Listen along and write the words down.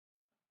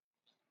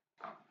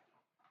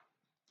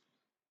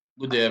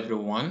Good day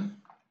everyone,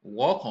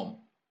 welcome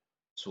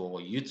to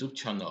our YouTube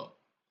channel.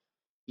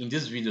 In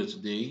this video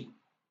today,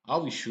 I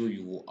will show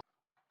you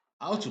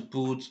how to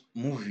put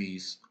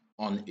movies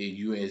on a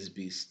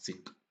USB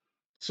stick.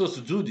 So to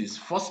do this,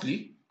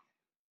 firstly,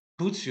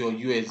 put your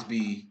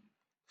USB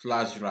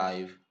flash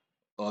drive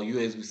or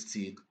USB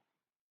stick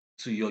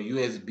to your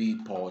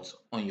USB port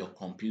on your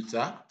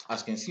computer. As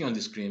you can see on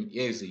the screen,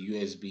 here is a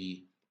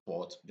USB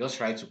port. Just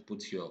try to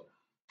put your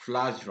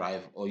flash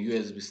drive or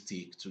USB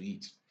stick to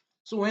it.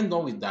 So when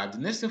done with that, the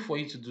next thing for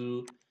you to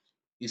do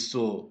is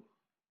to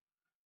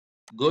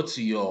go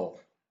to your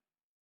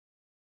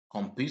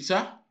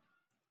computer,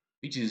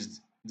 which is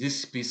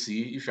this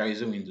PC if you are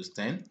using Windows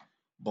 10,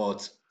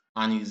 but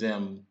and is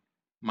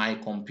my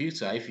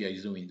computer if you are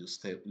using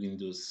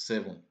Windows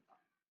 7.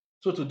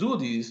 So to do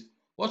this,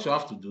 what you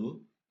have to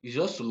do is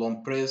just to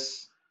long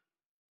press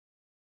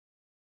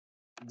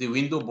the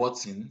window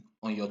button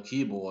on your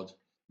keyboard,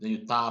 then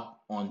you tap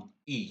on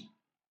E.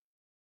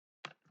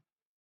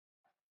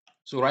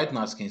 So right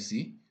now, as you can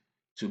see,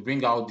 to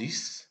bring out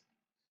this.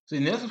 So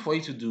the next thing for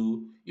you to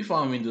do, if you're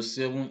on Windows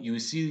 7, you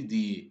will see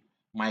the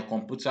My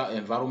Computer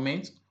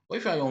environment. Or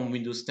if you're on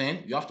Windows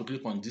 10, you have to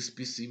click on this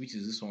PC, which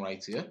is this one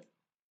right here.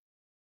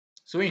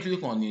 So when you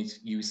click on it,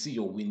 you will see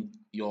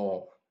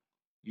your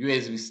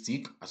USB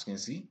stick. As you can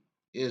see,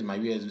 here's my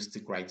USB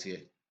stick right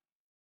here.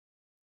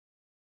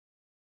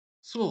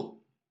 So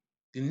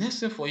the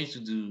next thing for you to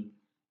do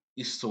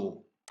is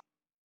to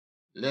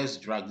let's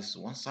drag this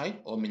to one side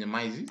or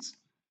minimize it.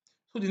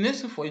 So the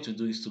next thing for you to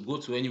do is to go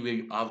to anywhere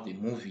you have the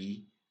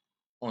movie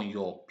on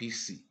your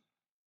PC.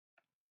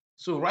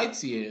 So right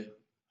here,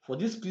 for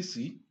this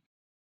PC,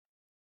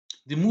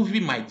 the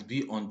movie might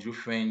be on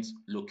different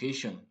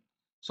location.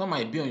 Some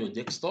might be on your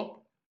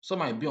desktop, some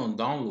might be on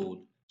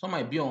download, some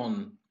might be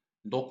on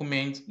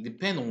document,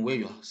 depend on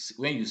where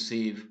when you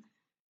save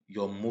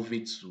your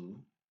movie to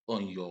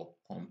on your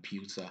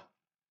computer.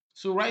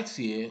 So right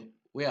here,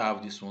 where I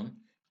have this one,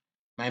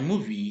 my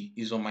movie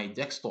is on my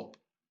desktop.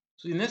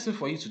 So the next thing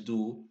for you to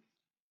do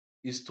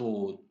is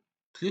to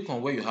click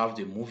on where you have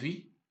the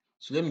movie.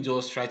 So let me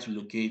just try to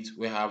locate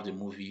where I have the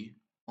movie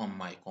on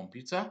my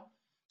computer.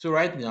 So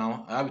right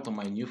now, I have it on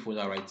my new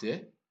folder right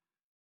here.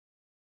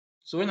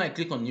 So when I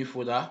click on new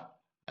folder,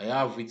 I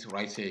have it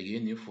right here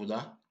again, new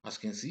folder. As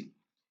you can see,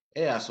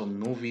 here are some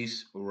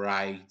movies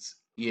right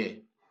here.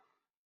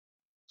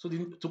 So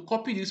to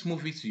copy this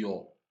movie to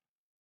your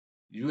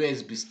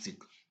USB stick,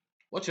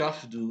 what you have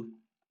to do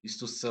is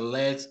to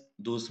select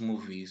those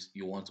movies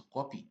you want to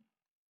copy.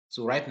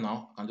 So right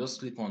now, I can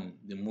just click on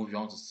the movie I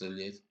want to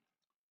select.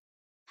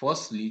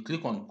 Firstly,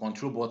 click on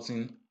Control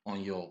button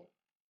on your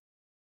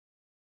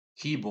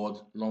keyboard,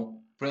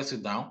 long press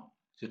it down.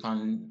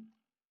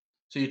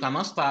 So you can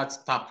now start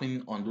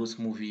tapping on those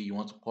movie you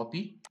want to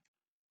copy,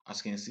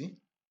 as you can see.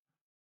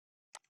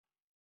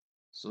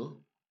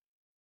 So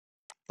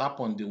tap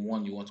on the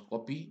one you want to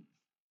copy.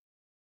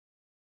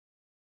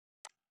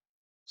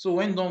 So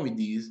when done with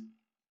this,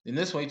 the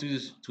next one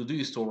to do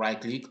is to right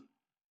click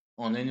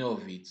on any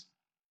of it.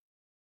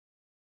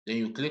 Then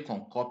you click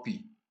on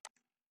copy.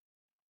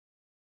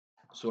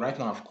 So right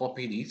now I've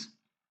copied it.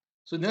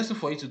 So the next thing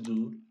for you to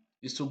do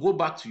is to go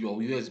back to your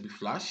USB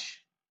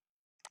flash.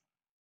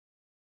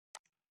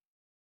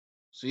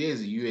 So here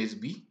is the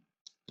USB.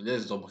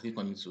 Let's double click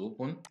on it to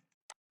open.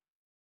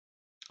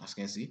 As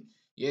you can see,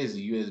 here is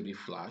the USB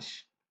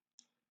flash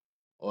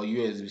or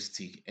USB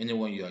stick,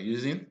 anyone you are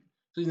using.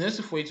 So the next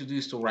thing for you to do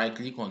is to right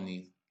click on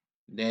it,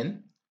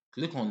 then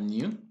click on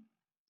new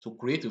to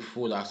create a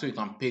folder so you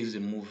can paste the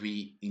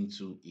movie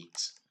into it.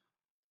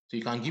 So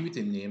you can give it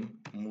a name,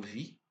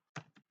 movies.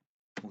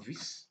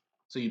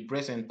 So you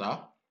press enter.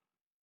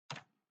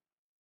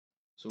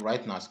 So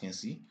right now, as you can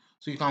see,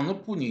 so you can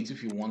open it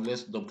if you want.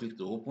 Let's double click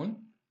to open.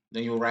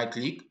 Then you right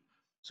click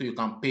so you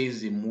can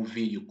paste the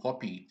movie you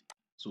copied.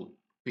 So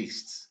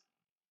paste.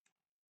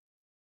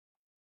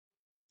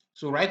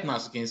 So right now,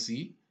 as you can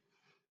see,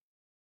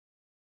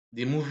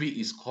 the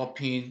movie is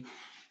copying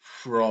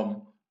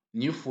from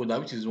new folder,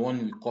 which is the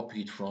one we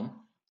copied from,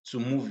 to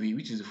movie,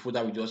 which is the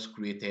folder we just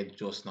created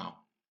just now.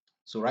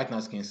 So right now,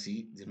 as you can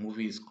see, the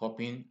movie is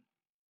copying,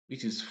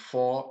 which is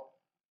four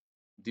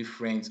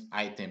different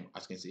items,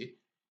 as you can see,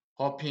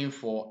 copying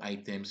four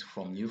items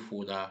from new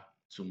folder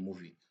to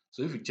movie.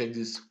 So if you check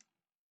this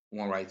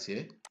one right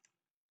here,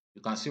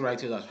 you can see right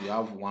here that we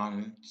have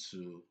 1,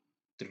 2,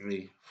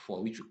 3,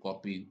 4, which we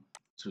copied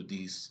to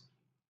this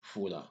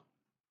folder.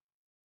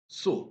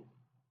 So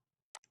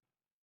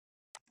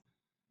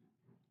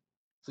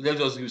let's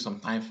just give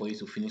some time for it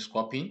to finish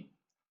copying.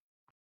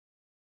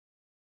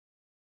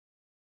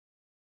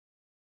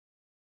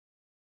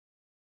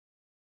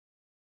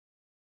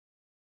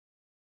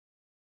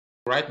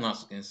 Right now,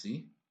 as you can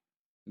see,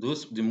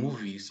 the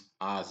movies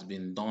has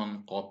been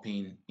done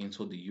copying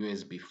into the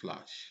USB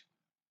flash.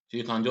 So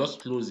you can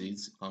just close it,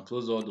 you can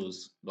close all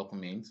those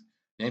documents.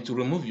 Then to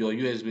remove your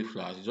USB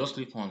flash, you just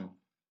click on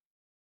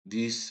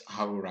this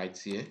arrow right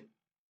here.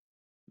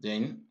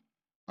 Then,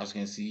 as you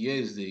can see, here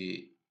is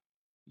the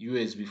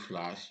USB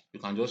flash. You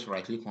can just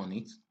right click on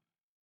it.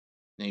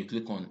 then you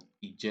click on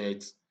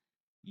eject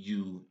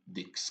u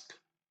disk.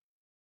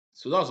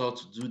 So that's how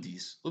to do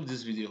this. Hope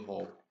this video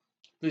helped.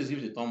 Please give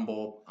it a thumb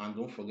up and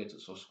don't forget to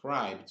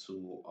subscribe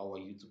to our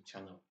YouTube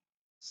channel.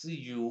 See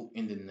you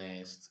in the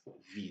next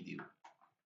video.